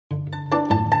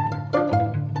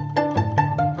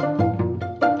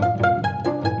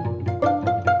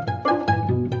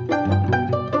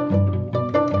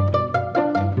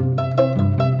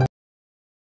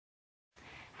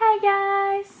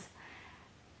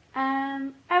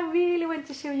want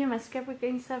to show you my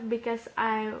scrapbooking stuff because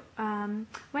I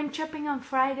went shopping on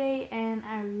Friday and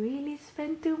I really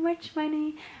spent too much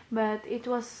money, but it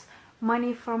was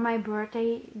money for my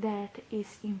birthday that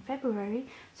is in February,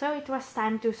 so it was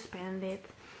time to spend it.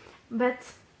 But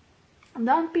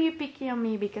don't be picky on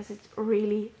me because it's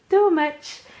really too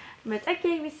much. But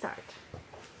okay, we start.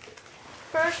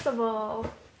 First of all,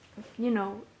 you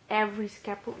know, every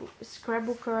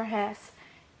scrapbooker has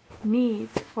need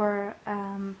for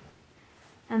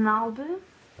an album.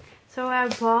 So I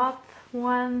bought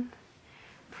one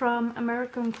from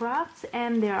American Crafts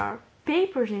and there are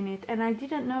papers in it and I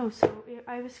didn't know, so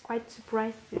I was quite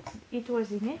surprised it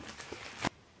was in it.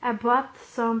 I bought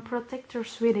some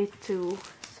protectors with it too,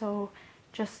 so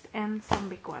and some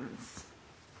big ones.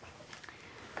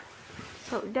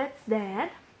 So that's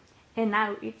that, and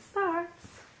now it starts.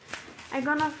 I'm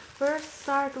gonna first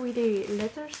start with the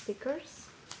letter stickers.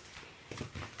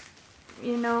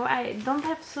 You know, I don't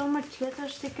have so much letter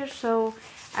stickers, so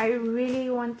I really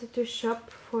wanted to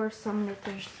shop for some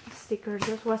letter stickers.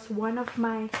 That was one of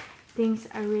my things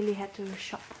I really had to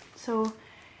shop. So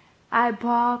I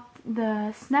bought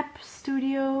the Snap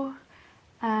Studio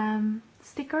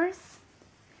stickers,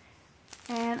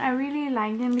 and I really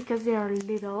like them because they are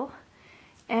little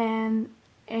and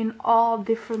in all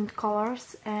different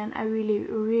colors, and I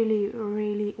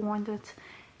really wanted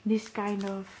this kind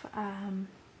of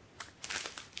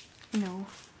you know,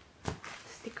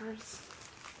 stickers.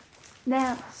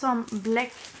 Then some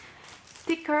black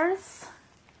stickers,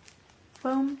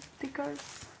 foam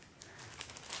stickers,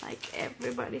 like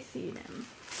everybody see them.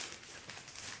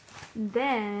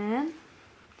 Then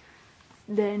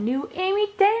the new Amy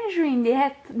Tangerine, they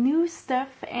had new stuff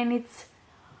and it's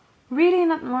really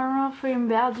not normal for in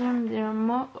Belgium. They're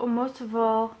most of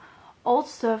all old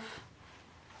stuff,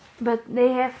 but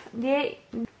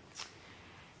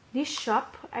this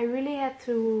shop, I really had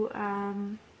to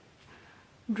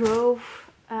drove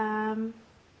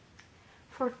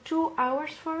for 2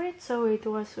 hours for it, so it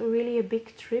was really a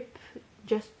big trip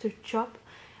just to shop.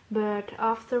 But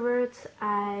afterwards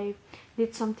I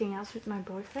did something else with my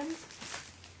boyfriend.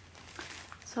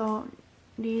 So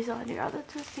these are the other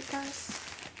two stickers,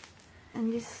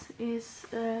 and this is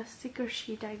a sticker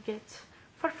sheet I get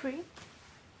for free.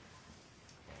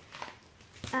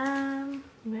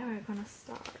 Where am I gonna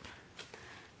start?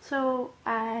 So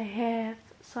I have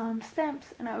some stamps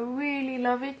and I really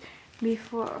love it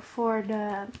for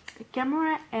the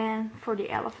camera and for the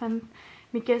elephant,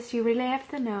 because you really have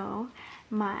to know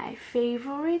my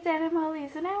favorite animal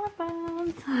is an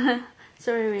elephant.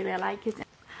 So I really like it.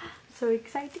 So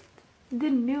excited. The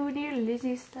new Dear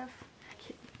Lizzie stuff.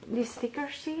 This sticker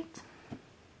sheet,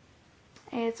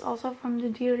 it's also from the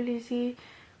Dear Lizzie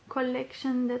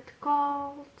collection that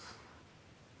called,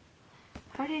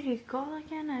 how did it call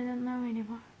again? I don't know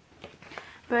anymore,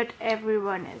 but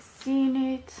everyone has seen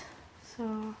it.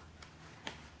 So,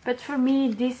 but for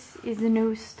me this is the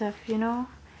new stuff, you know.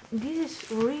 This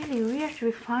is really weird,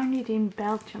 we found it in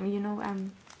Belgium, you know.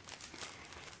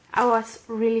 I was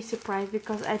really surprised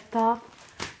because I thought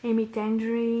Amy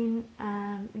Tangerine,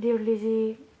 Dear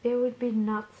Lizzie, they would be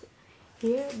not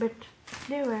here, but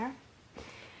they were.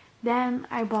 Then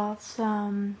I bought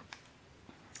some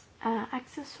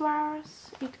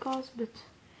accessoires, it calls, but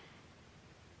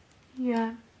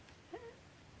yeah,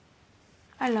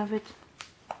 I love it.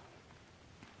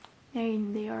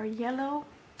 And they are yellow.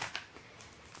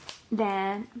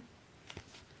 Then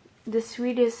the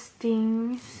sweetest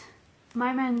things,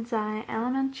 my Americain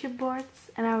element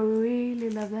chipboards, and I really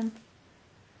love them.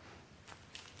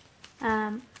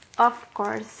 Of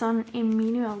course, some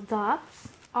Emmanuel dots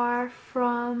are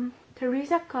from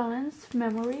Teresa Collins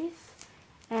Memories,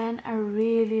 and I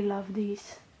really love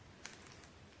these.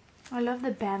 I love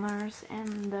the banners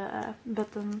and the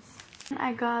buttons.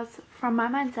 I got from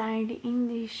Americain the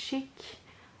Indie Chic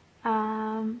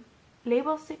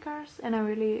label stickers, and I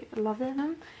really love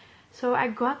them. So I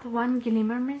got one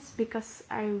Glimmer Mist because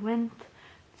I went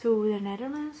to the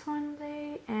Netherlands one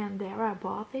day and there I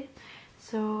bought it.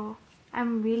 So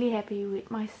I'm really happy with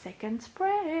my second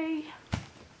spray.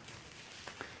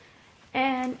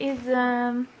 And it's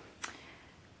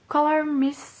Color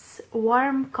Mist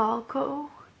Warm Calco.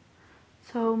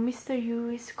 So Mr. U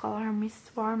is Color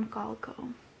Mist Warm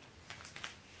Calco.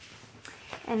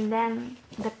 And then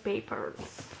the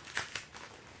papers.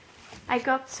 I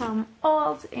got some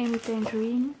old Amy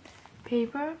Tangerine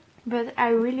paper, but I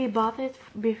really bought it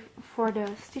for the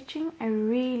stitching. I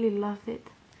really loved it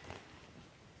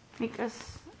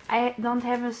because I don't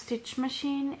have a stitch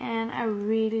machine and I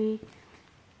really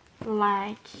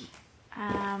like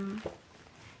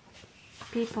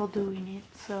people doing it.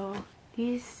 So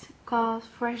This calls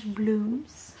Fresh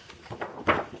Blooms.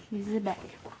 This is the back.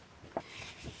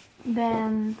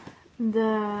 Then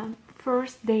the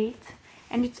First Date,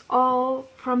 and it's all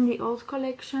from the old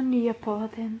collection, the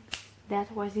Neapolitan.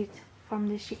 That was it from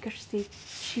the Chicker sheet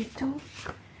too.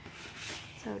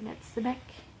 So that's the back.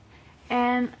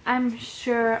 And I'm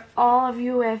sure all of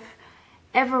you have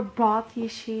ever bought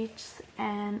these sheets,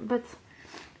 but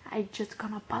I just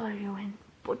gonna bother you and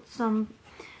put some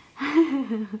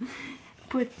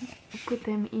put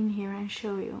them in here and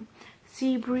show you.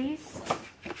 Sea Breeze.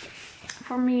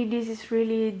 For me, this is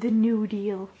really the new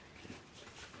deal,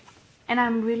 and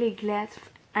I'm really glad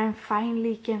I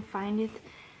finally can find it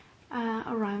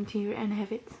around here and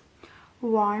have it.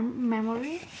 Warm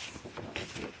Memories.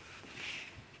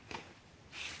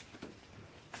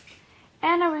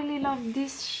 And I really love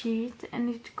this sheet, and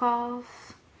it calls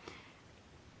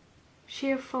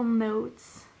Cheerful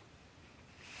Notes.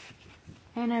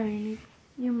 And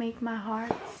you make my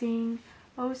heart sing,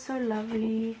 oh so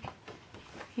lovely.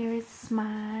 Here is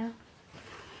Smile.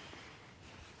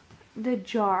 The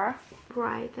Jar,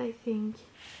 Bright, I think.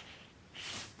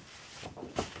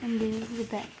 And this is the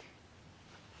back,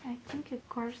 I think, of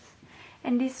course.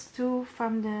 And these two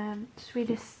from the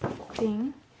Sweetest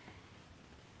Thing.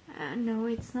 No,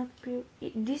 it's not pure.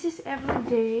 This is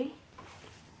Everyday.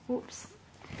 Oops.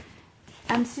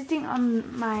 I'm sitting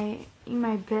in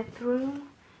my bedroom,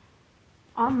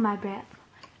 on my bed,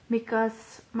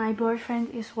 because my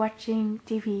boyfriend is watching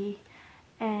TV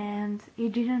and he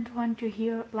didn't want to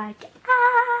hear like,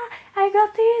 I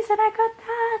got this and I got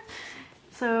that.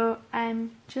 So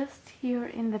I'm just here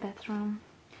in the bedroom.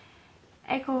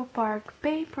 Echo Park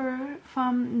Paper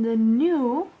from the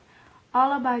new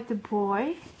All About the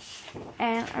Boy,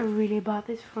 and I really bought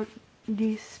this for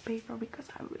this paper because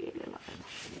I really love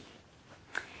it.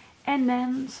 And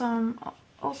then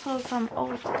also some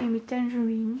old Timmy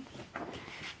Tangerine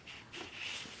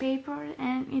paper,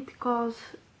 and it calls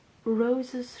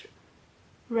Roses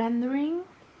Rendering.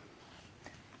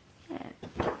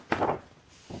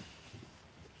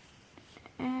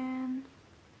 And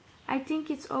I think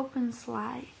it's open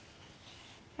slide,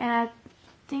 and I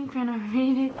think when I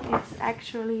read it, it's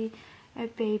actually a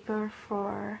paper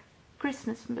for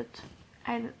Christmas, but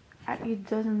it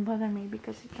doesn't bother me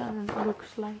because it doesn't look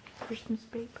like Christmas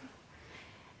paper.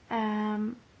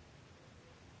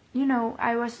 You know,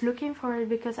 I was looking for it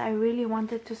because I really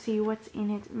wanted to see what's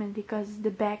in it, because the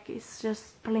back is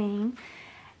just plain.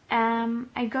 I'm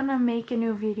gonna make a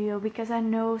new video because I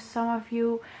know some of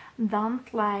you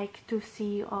don't like to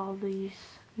see all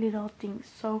these little things.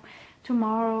 So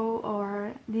tomorrow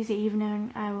or this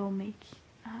evening I will make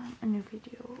a new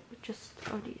video just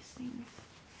for these things.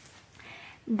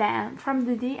 Then from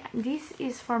this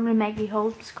is from the Maggie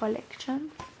Holmes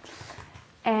collection,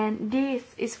 and this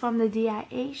is from the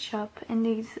DIA shop, and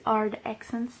these are the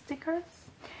accent stickers,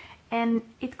 and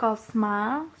it calls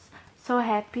Smiles, So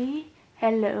Happy,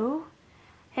 Hello,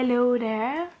 Hello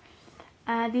There,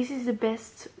 this is the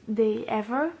best day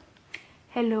ever,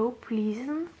 Hello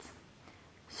Pleasant,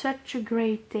 Such a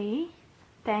great day,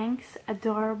 Thanks,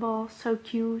 Adorable, So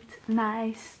cute,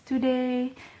 Nice,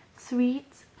 Today,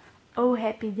 Sweet, Oh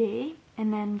happy day,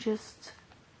 and then just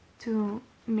to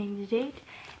make the date,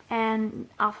 and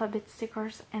alphabet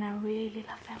stickers, and I really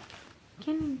love them.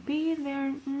 Can be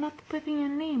they're not putting a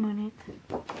name on it,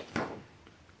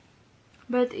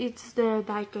 but it's the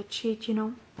die cut sheet, you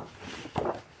know,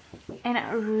 and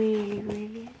I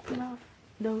really love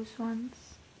those ones.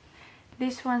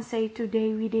 This one say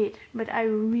Today We Did, but I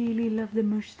really love the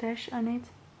mustache on it,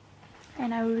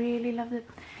 and I really love the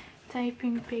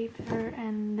typing paper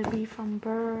and the bee from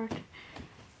Bird.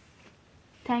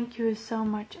 Thank you so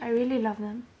much, I really love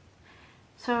them,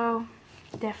 so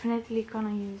definitely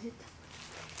gonna use it.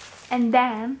 And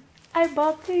then I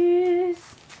bought this,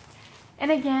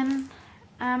 and again,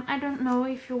 I don't know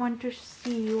if you want to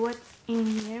see what's in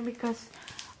here because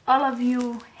all of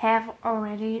you have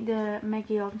already the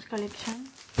Maggie Holmes collection,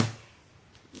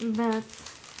 but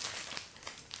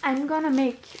I'm gonna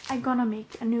make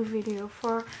a new video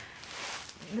for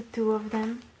the two of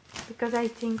them, because I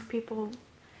think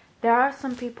there are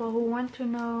some people who want to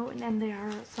know, and there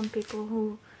are some people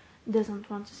who doesn't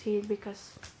want to see it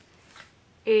because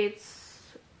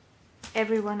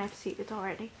everyone has seen it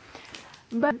already.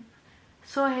 But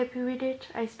so happy with it.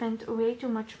 I spent way too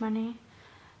much money,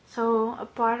 so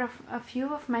a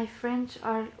few of my friends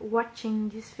are watching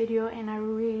this video, and I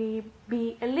really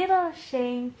be a little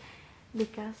ashamed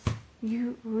because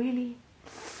you really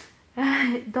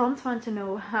don't want to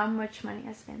know how much money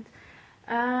I spent.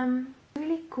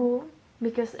 Really cool,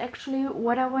 because actually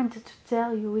what I wanted to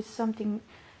tell you is something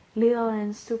little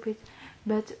and stupid,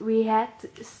 but we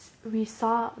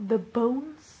saw the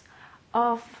bones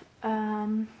of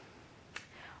a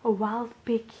wild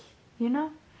pig, you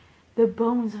know, the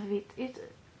bones of it.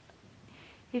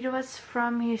 It was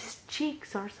from his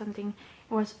cheeks or something.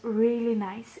 It was really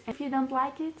nice. If you don't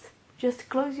like it, just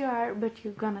close your eye, but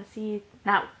you're gonna see it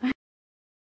now.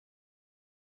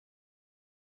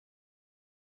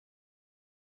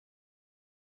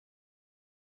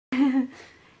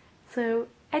 So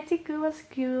I think it was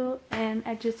cool, and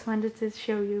I just wanted to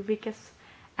show you because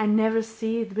I never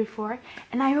see it before.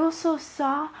 And I also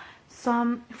saw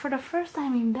some, for the first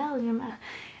time in Belgium,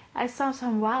 I saw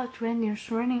some wild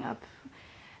reindeers running up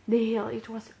the hill. It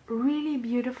was really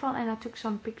beautiful, and I took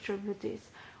some pictures, but it's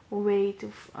way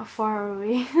too far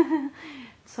away.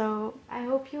 So I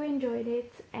hope you enjoyed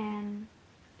it and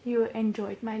you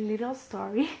enjoyed my little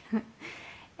story.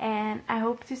 And I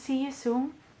hope to see you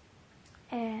soon,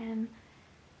 and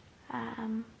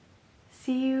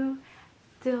see you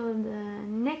till the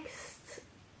next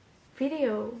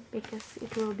video, because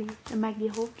it will be the Maggie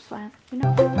Hopes one, you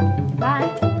know.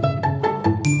 Bye!